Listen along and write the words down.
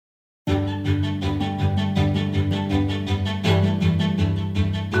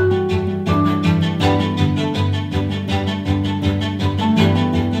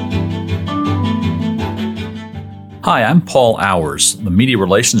Hi, I'm Paul Hours, the Media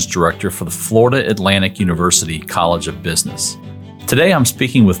Relations Director for the Florida Atlantic University College of Business. Today I'm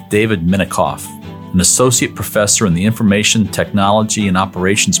speaking with David Minikoff, an Associate Professor in the Information Technology and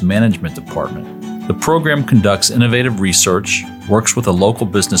Operations Management Department. The program conducts innovative research, works with the local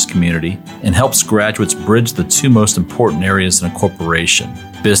business community, and helps graduates bridge the two most important areas in a corporation,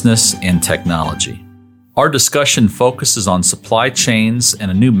 business and technology. Our discussion focuses on supply chains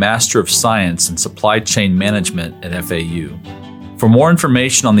and a new Master of Science in Supply Chain Management at FAU. For more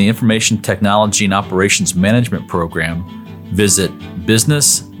information on the Information Technology and Operations Management program, visit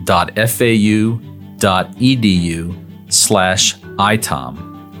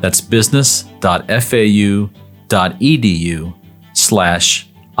business.fau.edu/ITOM. That's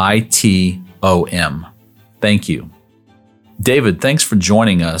business.fau.edu/ITOM. Thank you. David, thanks for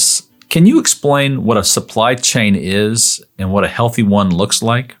joining us. Can you explain what a supply chain is and what a healthy one looks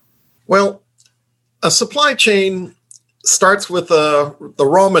like? Well, a supply chain starts with the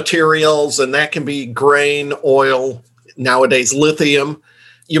raw materials, and that can be grain, oil, nowadays lithium.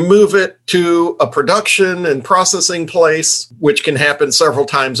 You move it to a production and processing place, which can happen several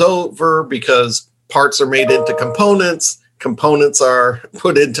times over because parts are made into components, components are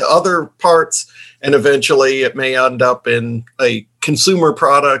put into other parts, and eventually it may end up in a consumer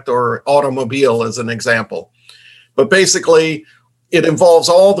product or automobile as an example. But basically, it involves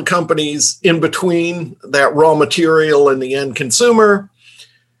all the companies in between that raw material and the end consumer.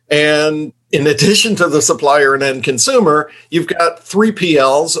 And in addition to the supplier and end consumer, you've got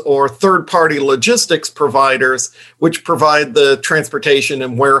 3PLs or third-party logistics providers, which provide the transportation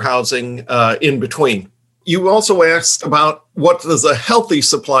and warehousing in between. You also asked about what does a healthy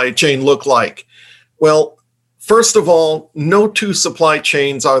supply chain look like? Well, first of all, no two supply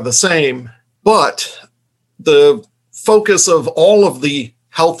chains are the same, but the focus of all of the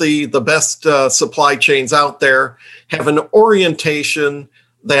healthy, the best supply chains out there have an orientation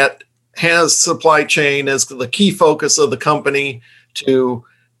that has supply chain as the key focus of the company to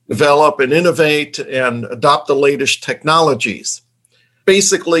develop and innovate and adopt the latest technologies.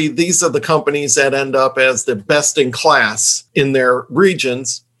 Basically, these are the companies that end up as the best in class in their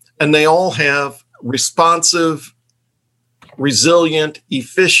regions, and they all have responsive, resilient,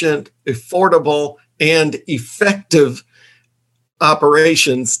 efficient, affordable, and effective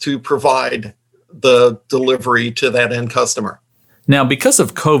operations to provide the delivery to that end customer. Now, because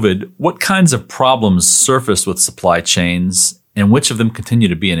of COVID, what kinds of problems surfaced with supply chains and which of them continue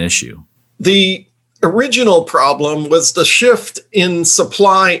to be an issue? The original problem was the shift in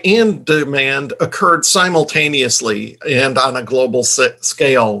supply and demand occurred simultaneously and on a global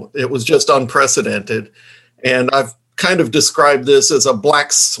scale. It was just unprecedented. And I've kind of described this as a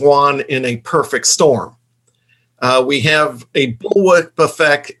black swan in a perfect storm. We have a bullwhip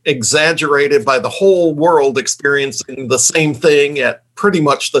effect exaggerated by the whole world experiencing the same thing at pretty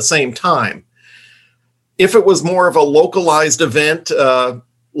much the same time. If it was more of a localized event,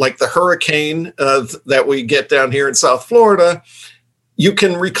 like the hurricane that we get down here in South Florida, you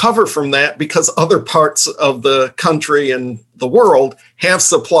can recover from that because other parts of the country and the world have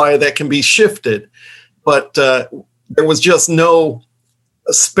supply that can be shifted. But there was just no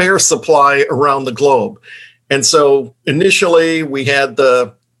spare supply around the globe. And so initially we had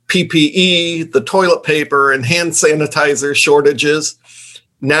the PPE, the toilet paper, and hand sanitizer shortages.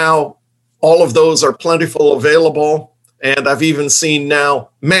 Now all of those are plentiful available. And I've even seen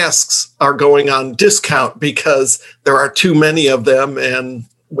now masks are going on discount because there are too many of them. And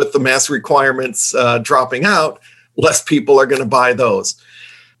with the mask requirements dropping out, less people are going to buy those.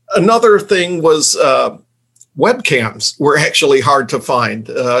 Another thing was webcams were actually hard to find.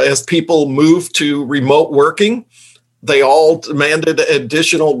 As people moved to remote working, they all demanded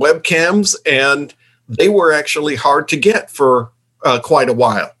additional webcams, and they were actually hard to get for quite a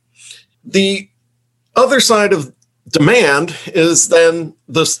while. The other side of demand is then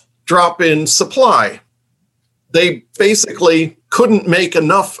the drop in supply. They basically couldn't make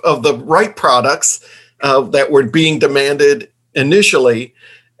enough of the right products that were being demanded initially.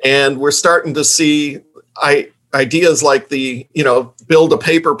 And we're starting to see ideas like build a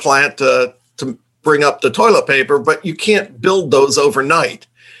paper plant to bring up the toilet paper, but you can't build those overnight.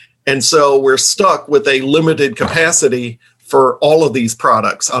 And so we're stuck with a limited capacity for all of these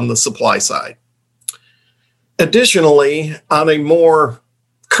products on the supply side. Additionally, on a more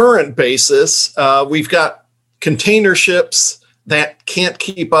current basis, we've got container ships that can't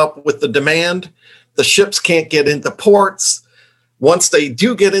keep up with the demand. The ships can't get into ports. Once they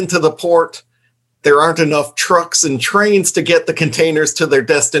do get into the port, there aren't enough trucks and trains to get the containers to their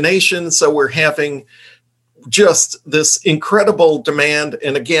destination. So we're having just this incredible demand.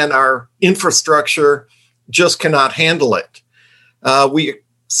 And again, our infrastructure just cannot handle it. We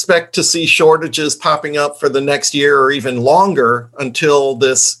expect to see shortages popping up for the next year or even longer until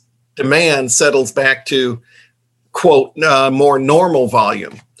this demand settles back to, quote, more normal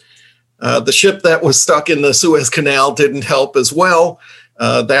volume. The ship that was stuck in the Suez Canal didn't help as well.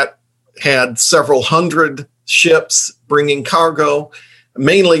 That had several hundred ships bringing cargo,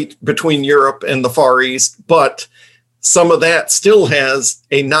 mainly between Europe and the Far East, but some of that still has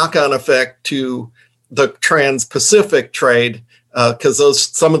a knock-on effect to the Trans-Pacific trade, because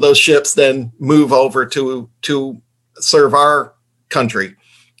some of those ships then move over to serve our country,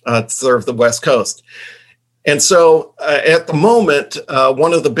 serve the West Coast. And so at the moment,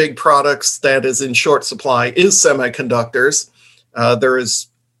 one of the big products that is in short supply is semiconductors. There is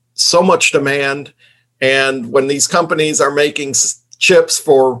so much demand. And when these companies are making chips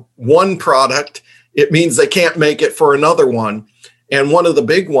for one product, it means they can't make it for another one. And one of the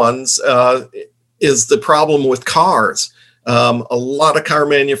big ones is the problem with cars. A lot of car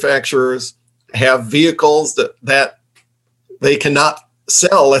manufacturers have vehicles that they cannot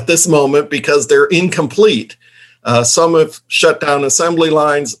sell at this moment because they're incomplete. Some have shut down assembly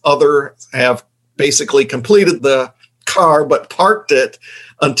lines. Others have basically completed the car but parked it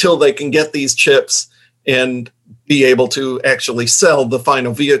until they can get these chips and be able to actually sell the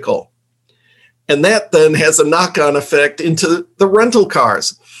final vehicle. And that then has a knock-on effect into the rental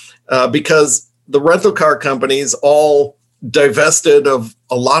cars, because the rental car companies all divested of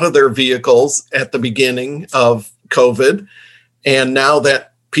a lot of their vehicles at the beginning of COVID. And now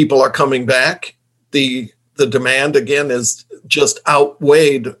that people are coming back, the demand again is just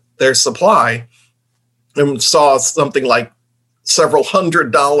outweighed their supply, and saw something like several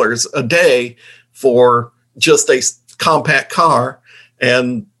 $100s a day for just a compact car.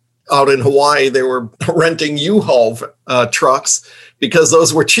 And out in Hawaii, they were renting U-Haul trucks because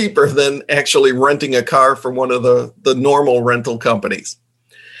those were cheaper than actually renting a car from one of the normal rental companies.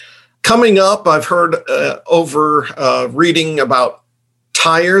 Coming up, I've heard reading about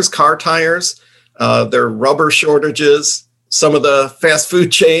tires, car tires. There are rubber shortages. Some of the fast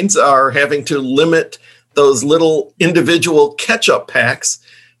food chains are having to limit those little individual ketchup packs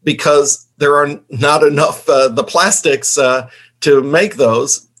because there are not enough, the plastics to make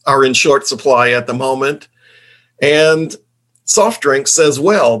those are in short supply at the moment. And soft drinks as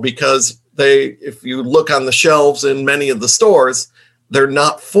well, because if you look on the shelves in many of the stores, they're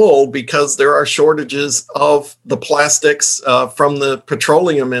not full because there are shortages of the plastics from the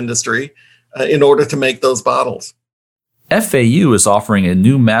petroleum industry in order to make those bottles. FAU is offering a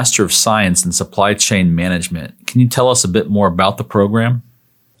new Master of Science in Supply Chain Management. Can you tell us a bit more about the program?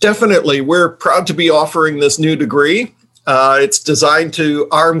 Definitely. We're proud to be offering this new degree. It's designed to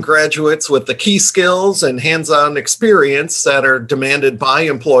arm graduates with the key skills and hands-on experience that are demanded by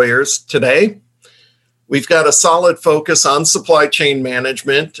employers today. We've got a solid focus on supply chain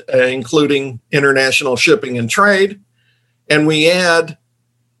management, including international shipping and trade. And we add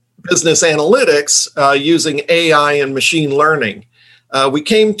business analytics using AI and machine learning. We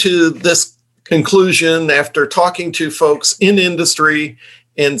came to this conclusion after talking to folks in industry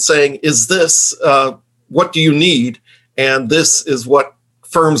and saying, is this, what do you need? And this is what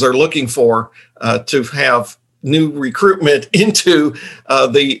firms are looking for to have new recruitment into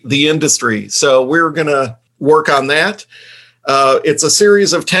the industry. So we're going to work on that. It's a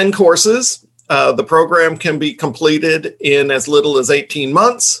series of 10 courses. The program can be completed in as little as 18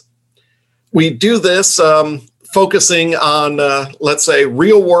 months. We do this focusing on, let's say,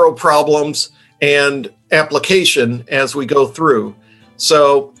 real world problems and application as we go through.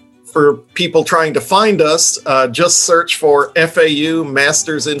 So for people trying to find us, just search for FAU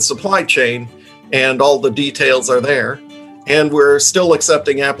Masters in Supply Chain, and all the details are there. And we're still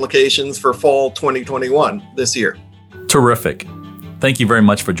accepting applications for fall 2021 this year. Terrific. Thank you very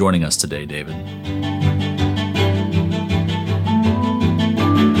much for joining us today, David.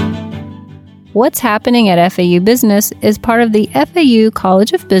 What's Happening at FAU Business is part of the FAU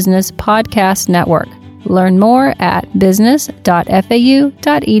College of Business podcast network. Learn more at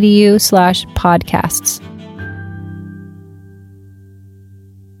business.fau.edu/podcasts.